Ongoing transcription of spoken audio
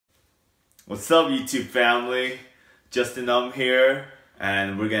What's up, YouTube family? Justin here,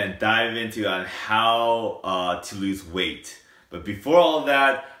 and we're gonna dive into on how to lose weight. But before all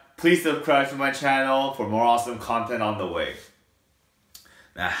that, please subscribe to my channel for more awesome content on the way.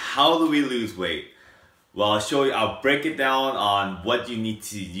 Now, how do we lose weight? Well, I'll break it down on what you need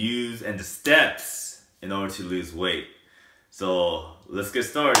to use and the steps in order to lose weight. So let's get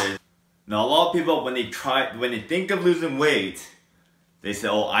started. Now, a lot of people, when they think of losing weight, they say,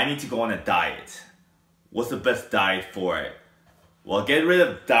 oh, I need to go on a diet. What's the best diet for it? Well, get rid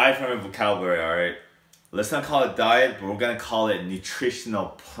of diet from your vocabulary, alright? Let's not call it diet, but we're gonna call it nutritional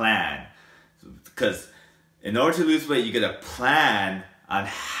plan. Because in order to lose weight, you get a plan on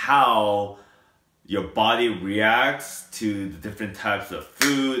how your body reacts to the different types of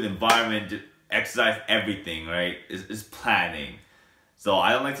food, environment, exercise, everything, right? It's planning. So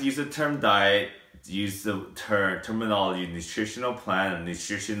I don't like to use the term diet. Use the terminology nutritional plan and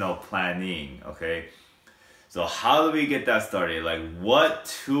nutritional planning, okay? So how do we get that started? Like, what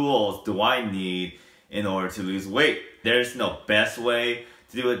tools do I need in order to lose weight? There's no best way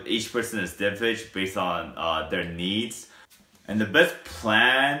to do it. Each person is different based on their needs. And the best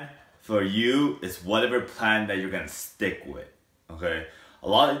plan for you is whatever plan that you're gonna stick with, okay? A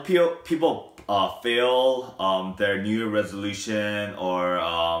lot of people fail their New Year resolution or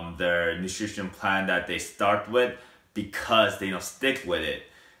their nutrition plan that they start with because they don't stick with it.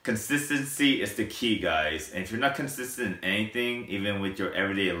 Consistency is the key, guys. And if you're not consistent in anything, even with your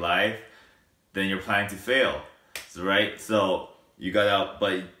everyday life, then you're planning to fail, right? So you gotta,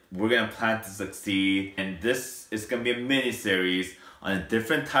 but we're gonna plan to succeed. And this is gonna be a mini series on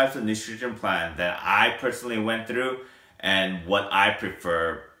different types of nutrition plan that I personally went through and what I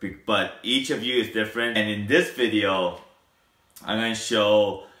prefer, but each of you is different. And in this video, I'm going to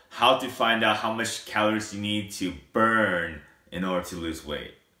show how to find out how much calories you need to burn in order to lose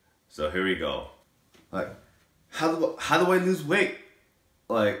weight. So here we go. Like, how do I lose weight?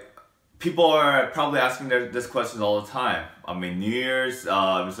 Like, people are probably asking this question all the time. I mean, New Year's,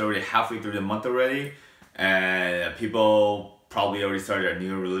 it's already halfway through the month already, and people probably already started their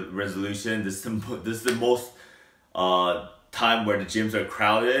New Year resolution. This is the most time where the gyms are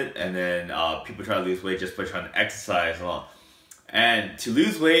crowded, and then people try to lose weight just by trying to exercise and all. And to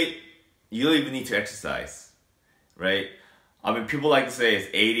lose weight, you don't even need to exercise, right? I mean, people like to say it's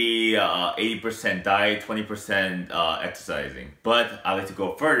 80% diet, 20% exercising. But I like to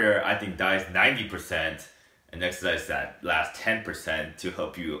go further. I think diet is 90% and exercise that last 10% to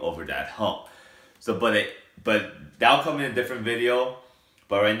help you over that hump. So, but that'll come in a different video.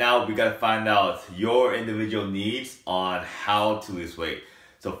 But right now, we gotta find out your individual needs on how to lose weight.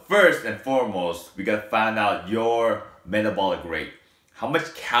 So first and foremost, we gotta find out your metabolic rate. How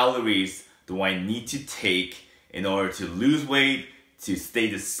much calories do I need to take in order to lose weight, to stay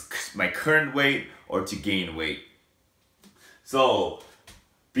my current weight, or to gain weight? So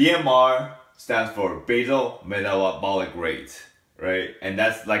BMR stands for basal metabolic rate, right? And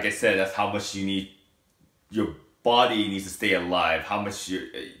that's, like I said, that's how much you need, your body needs to stay alive, how much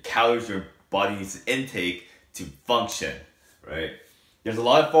calories your body needs to intake to function, right? There's a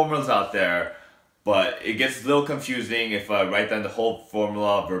lot of formulas out there, but it gets a little confusing if I write down the whole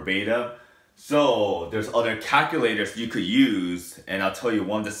formula verbatim. So there's other calculators you could use, and I'll tell you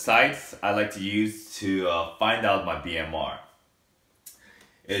one of the sites I like to use to find out my BMR.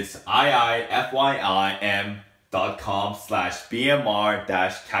 It's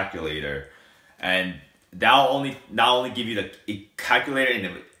iifyim.com/BMR-calculator. And that'll not only give you the calculator and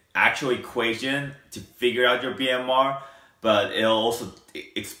the actual equation to figure out your BMR, but it'll also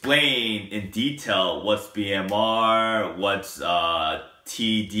explain in detail what's BMR, what's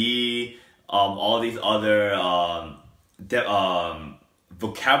TD, all these other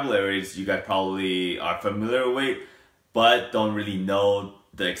vocabularies you guys probably are familiar with, but don't really know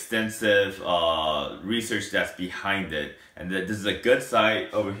the extensive research that's behind it. And this is a good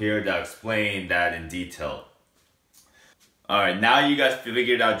site over here that explains that in detail. Alright, now you guys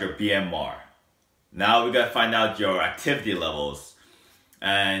figured out your BMR. Now we gotta find out your activity levels.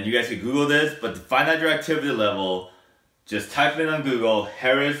 And you guys can Google this, but to find out your activity level, just type in on Google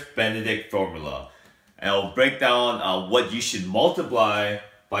Harris-Benedict formula. And it'll break down what you should multiply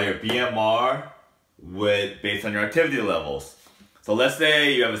by your BMR based on your activity levels. So let's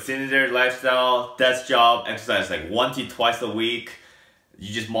say you have a sedentary lifestyle, desk job, exercise like 1 to twice a week.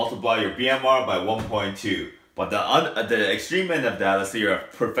 You just multiply your BMR by 1.2. But the extreme end of that, let's say you're a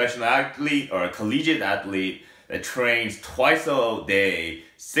professional athlete or a collegiate athlete that trains twice a day,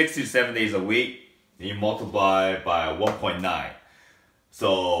 6 to 7 days a week, and you multiply by 1.9.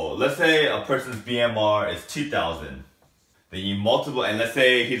 So let's say a person's BMR is 2,000. then you multiply, and let's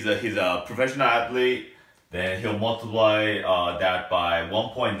say he's a professional athlete, then he'll multiply that by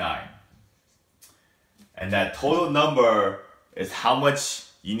 1.9. And that total number is how much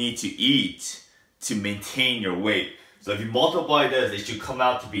you need to eat to maintain your weight. So if you multiply this, it should come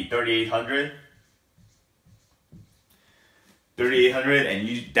out to be 3,800. 3,800,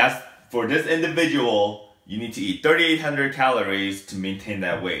 and that's for this individual, you need to eat 3,800 calories to maintain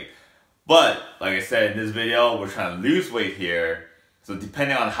that weight. But like I said in this video, we're trying to lose weight here. So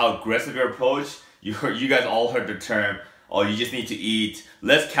depending on how aggressive your approach, you guys all heard the term, oh, you just need to eat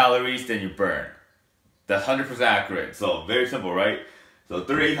less calories than you burn. That's 100% accurate. So very simple, right? So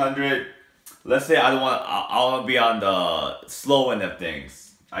 3,800. Let's say I want to be on the slow end of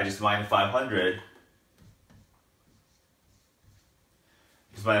things. I just minus 500.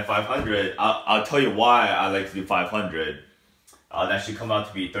 Just minus 500. I'll tell you why I like to do 500. That should come out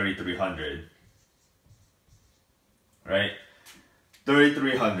to be 3,300. Right?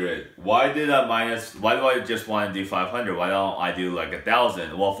 3,300. Why do I just want to do 500? Why don't I do like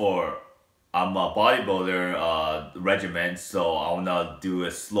 1,000? Well, I'm a bodybuilder regimen, so I want to do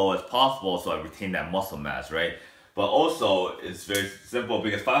as slow as possible so I retain that muscle mass, right? But also, it's very simple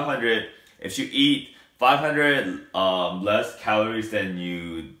because 500, if you eat 500 less calories than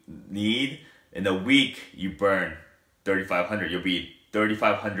you need, in a week you burn 3,500. You'll be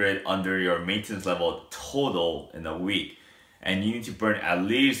 3,500 under your maintenance level total in a week. And you need to burn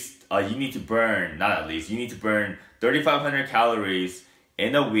you need to burn 3,500 calories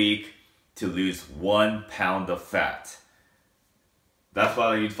in a week to lose 1 pound of fat. That's why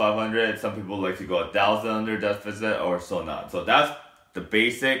I use 500. Some people like to go 1,000 under deficit or so not. So that's the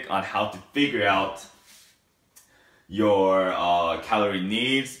basic on how to figure out your calorie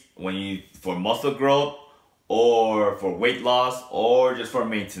needs for muscle growth or for weight loss or just for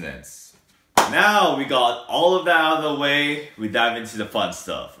maintenance. Now we got all of that out of the way, we dive into the fun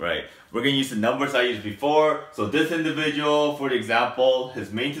stuff, right? We're gonna use the numbers I used before. So this individual, for example,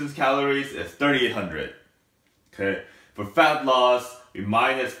 his maintenance calories is 3,800. Okay. For fat loss, we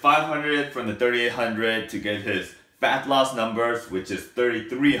minus 500 from the 3,800 to get his fat loss numbers, which is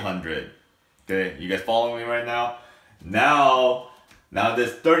 3,300. Okay, you guys following me right now? Now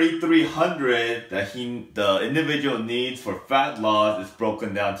this 3,300 that the individual needs for fat loss is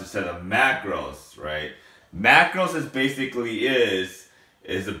broken down to a set of macros, right? Macros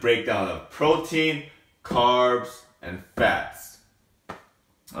is a breakdown of protein, carbs, and fats.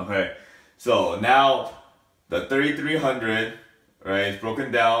 Okay, so now the 3,300, right, is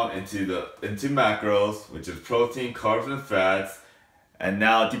broken down into macros, which is protein, carbs, and fats. And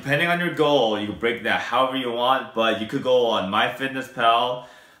now, depending on your goal, you can break that however you want, but you could go on MyFitnessPal,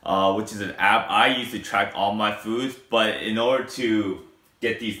 which is an app I use to track all my foods. But in order to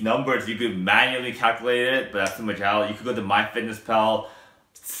get these numbers, you could manually calculate it, but that's too much out. You could go to MyFitnessPal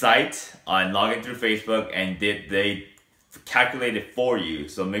site and log in through Facebook, and they calculate it for you.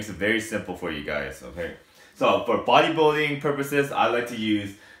 So it makes it very simple for you guys, okay? So for bodybuilding purposes, I like to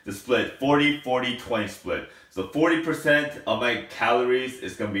use the split 40-40-20 split. So 40% of my calories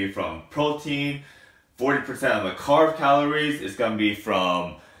is going to be from protein, 40% of my carb calories is going to be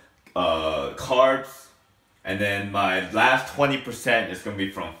from carbs, and then my last 20% is going to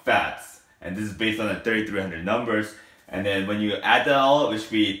be from fats. And this is based on the 3,300 numbers. And then when you add that all up, it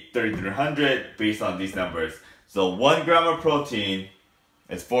should be 3,300 based on these numbers. So 1 gram of protein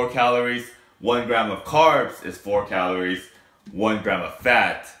is 4 calories, 1 gram of carbs is 4 calories, 1 gram of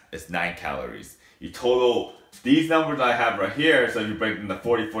fat is 9 calories. You total these numbers I have right here, so if you break them the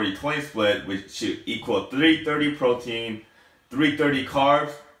 40-40-20 split, which should equal 330 protein, 330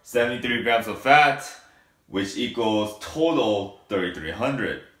 carbs, 73 grams of fat, which equals total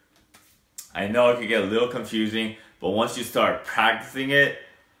 3,300. I know it can get a little confusing, but once you start practicing it,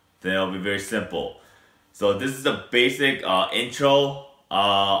 then it'll be very simple. So this is the basic intro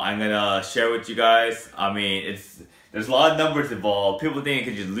I'm gonna share with you guys. I mean, there's a lot of numbers involved. People think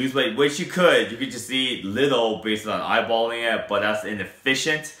you could just lose weight, which you could. You could just eat little based on eyeballing it, but that's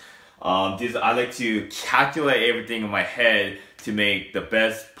inefficient. I like to calculate everything in my head to make the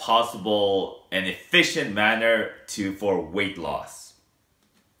best possible and efficient manner for weight loss.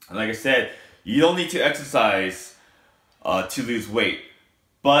 And like I said, you don't need to exercise to lose weight,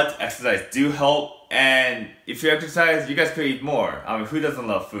 but exercise do help. And if you exercise, you guys could eat more. I mean, who doesn't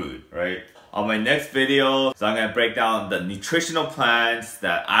love food, right? On my next video, so I'm gonna break down the nutritional plans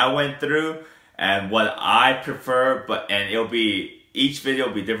that I went through and what I prefer, each video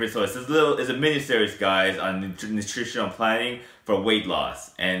will be different. So it's a mini series, guys, on nutritional planning for weight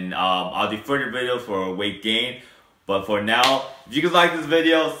loss. And I'll do further videos for weight gain. But for now, if you guys like this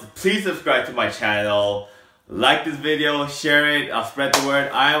video, please subscribe to my channel. like this video, share it, spread the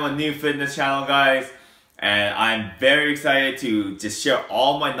word. I am a new fitness channel, guys, and I'm very excited to just share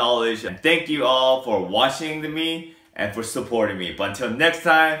all my knowledge. And thank you all for watching me and for supporting me. But until next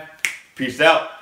time, peace out.